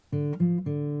From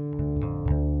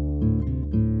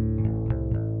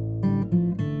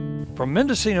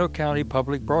Mendocino County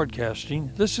Public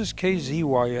Broadcasting, this is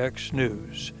KZYX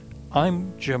News.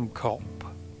 I'm Jim Culp.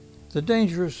 The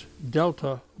dangerous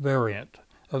Delta variant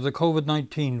of the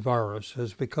COVID-19 virus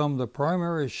has become the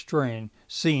primary strain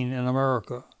seen in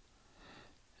America.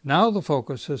 Now the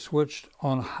focus has switched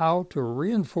on how to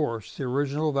reinforce the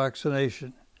original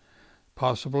vaccination,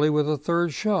 possibly with a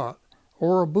third shot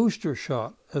or a booster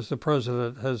shot, as the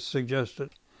president has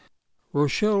suggested.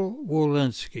 Rochelle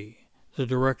Walensky, the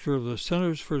director of the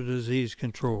Centers for Disease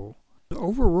Control,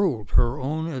 overruled her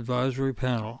own advisory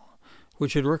panel,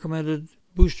 which had recommended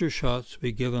booster shots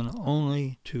be given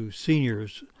only to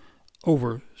seniors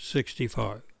over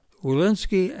 65.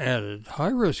 Walensky added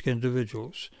high-risk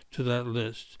individuals to that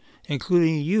list,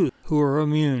 including youth who are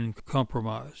immune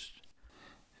compromised.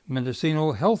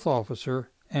 Mendocino Health Officer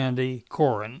Andy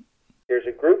Corin. There's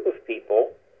a group of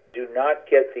people who do not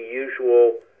get the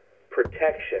usual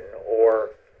protection or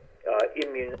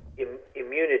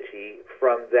immunity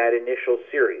from that initial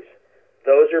series.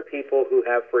 Those are people who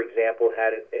have, for example,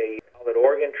 had a solid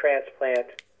organ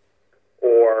transplant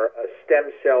or a stem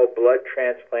cell blood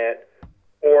transplant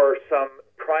or some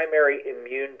primary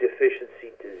immune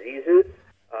deficiency diseases,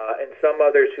 and some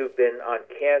others who've been on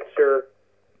cancer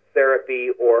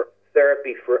therapy or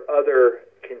therapy for other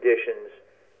conditions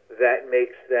that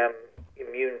makes them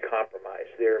immune compromised.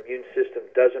 Their immune system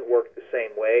doesn't work the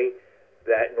same way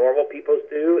that normal people's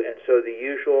do, and so the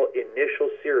usual initial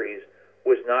series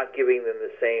was not giving them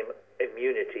the same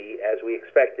immunity as we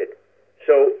expected.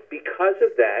 So because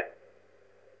of that,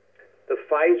 the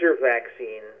Pfizer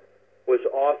vaccine was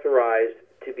authorized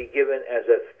to be given as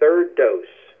a third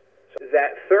dose. So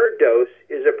that third dose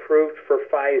is approved for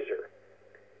Pfizer.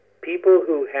 People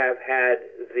who have had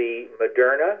the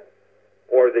Moderna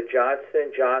or the Johnson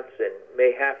 & Johnson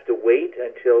may have to wait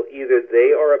until either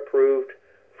they are approved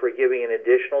for giving an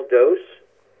additional dose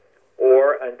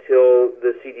or until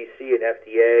the CDC and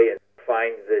FDA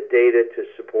find the data to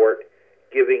support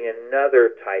giving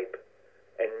another type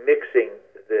and mixing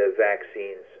the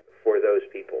vaccines for those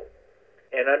people.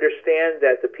 And understand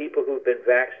that the people who've been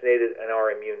vaccinated and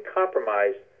are immune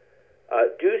compromised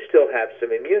do still have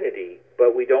some immunity,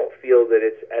 but we don't feel that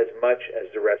it's as much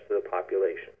as the rest of the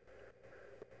population.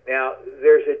 Now,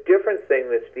 there's a different thing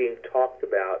that's being talked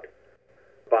about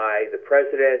by the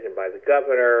president and by the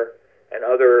governor and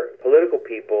other political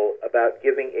people about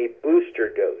giving a booster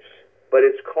dose. But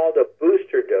it's called a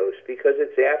booster dose because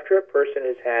it's after a person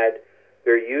has had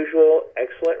their usual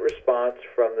excellent response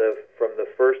from the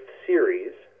first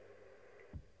series.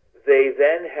 They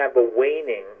then have a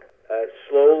waning,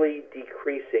 slowly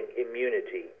decreasing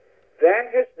immunity. That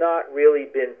has not really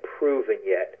been proven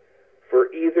yet for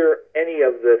any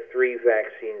of the three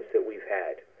vaccines that we've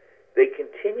had. They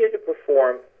continue to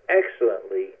perform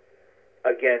excellently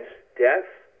against death,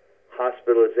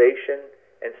 hospitalization,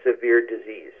 and severe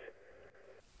disease.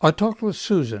 I talked with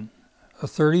Susan, a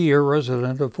 30-year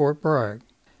resident of Fort Bragg,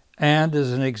 and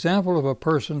is an example of a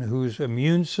person whose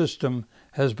immune system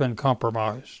has been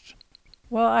compromised.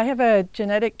 Well, I have a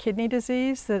genetic kidney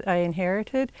disease that I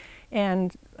inherited,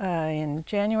 and in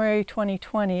January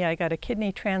 2020, I got a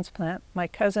kidney transplant. My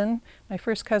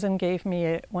first cousin gave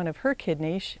me one of her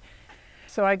kidneys.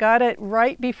 So I got it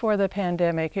right before the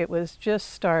pandemic. It was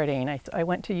just starting. I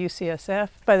went to UCSF.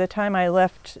 By the time I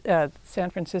left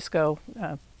San Francisco,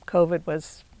 COVID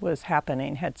was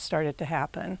happening, had started to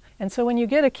happen. And so when you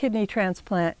get a kidney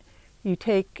transplant, you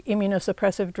take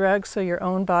immunosuppressive drugs so your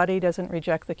own body doesn't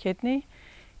reject the kidney.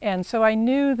 And so I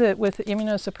knew that with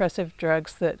immunosuppressive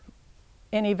drugs that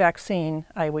any vaccine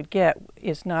I would get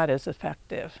is not as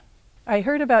effective. I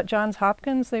heard about Johns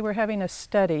Hopkins. They were having a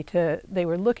study. They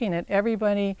were looking at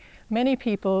everybody, many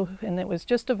people, and it was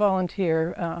just a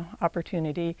volunteer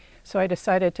opportunity. So I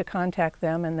decided to contact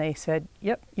them, and they said,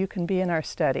 yep, you can be in our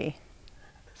study.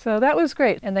 So that was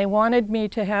great. And they wanted me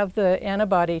to have the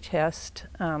antibody test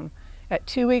at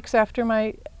 2 weeks after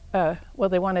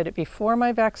they wanted it before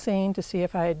my vaccine to see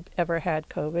if I had ever had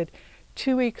COVID,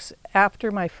 2 weeks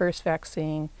after my first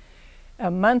vaccine,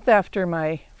 a month after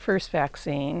my first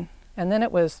vaccine, and then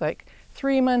it was like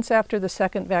 3 months after the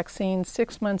second vaccine,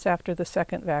 6 months after the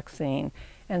second vaccine.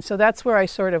 And so that's where I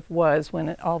sort of was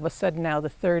when all of a sudden now the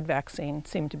third vaccine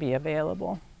seemed to be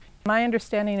available. My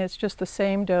understanding is just the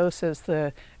same dose as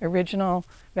the original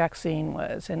vaccine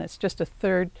was, and it's just a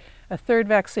third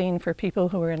vaccine for people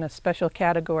who are in a special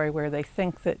category where they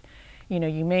think that,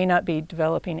 you may not be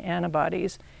developing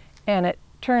antibodies. And it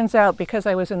turns out, because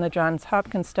I was in the Johns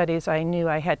Hopkins studies, I knew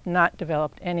I had not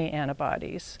developed any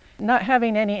antibodies. Not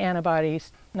having any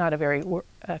antibodies not a very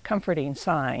comforting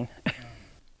sign.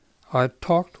 I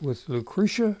talked with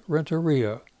Lucretia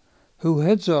Renteria, who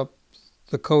heads up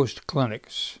the Coast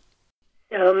Clinics.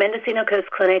 So Mendocino Coast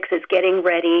Clinics is getting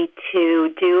ready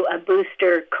to do a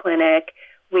booster clinic.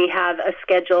 We have a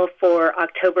schedule for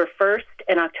October 1st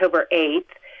and October 8th.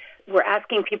 We're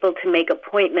asking people to make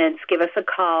appointments. Give us a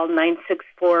call,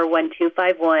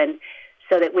 964-1251,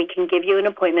 so that we can give you an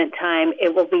appointment time.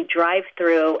 It will be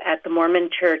drive-through at the Mormon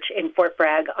Church in Fort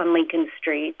Bragg on Lincoln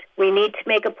Street. We need to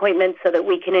make appointments so that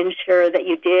we can ensure that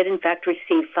you did, in fact,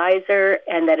 receive Pfizer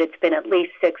and that it's been at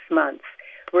least 6 months.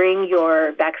 Bring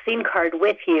your vaccine card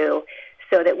with you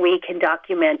so that we can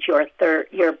document your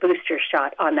booster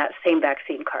shot on that same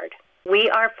vaccine card. We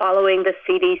are following the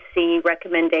CDC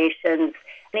recommendations.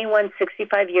 Anyone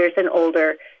 65 years and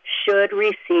older should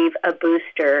receive a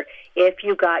booster if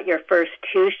you got your first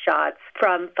 2 shots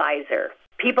from Pfizer.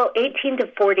 People 18 to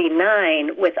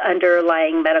 49 with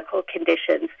underlying medical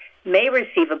conditions may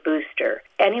receive a booster.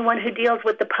 Anyone who deals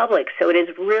with the public, so it is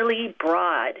really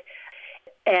broad.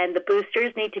 And the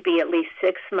boosters need to be at least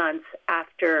 6 months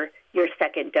after your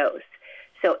second dose.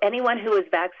 So anyone who is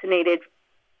vaccinated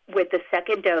with the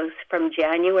second dose from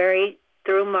January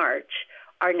through March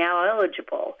are now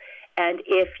eligible. And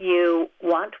if you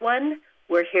want one,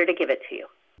 we're here to give it to you.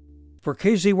 For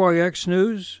KZYX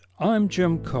News, I'm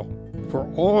Jim Culp. For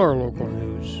all our local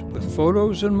news, with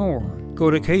photos and more, go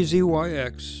to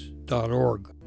kzyx.org.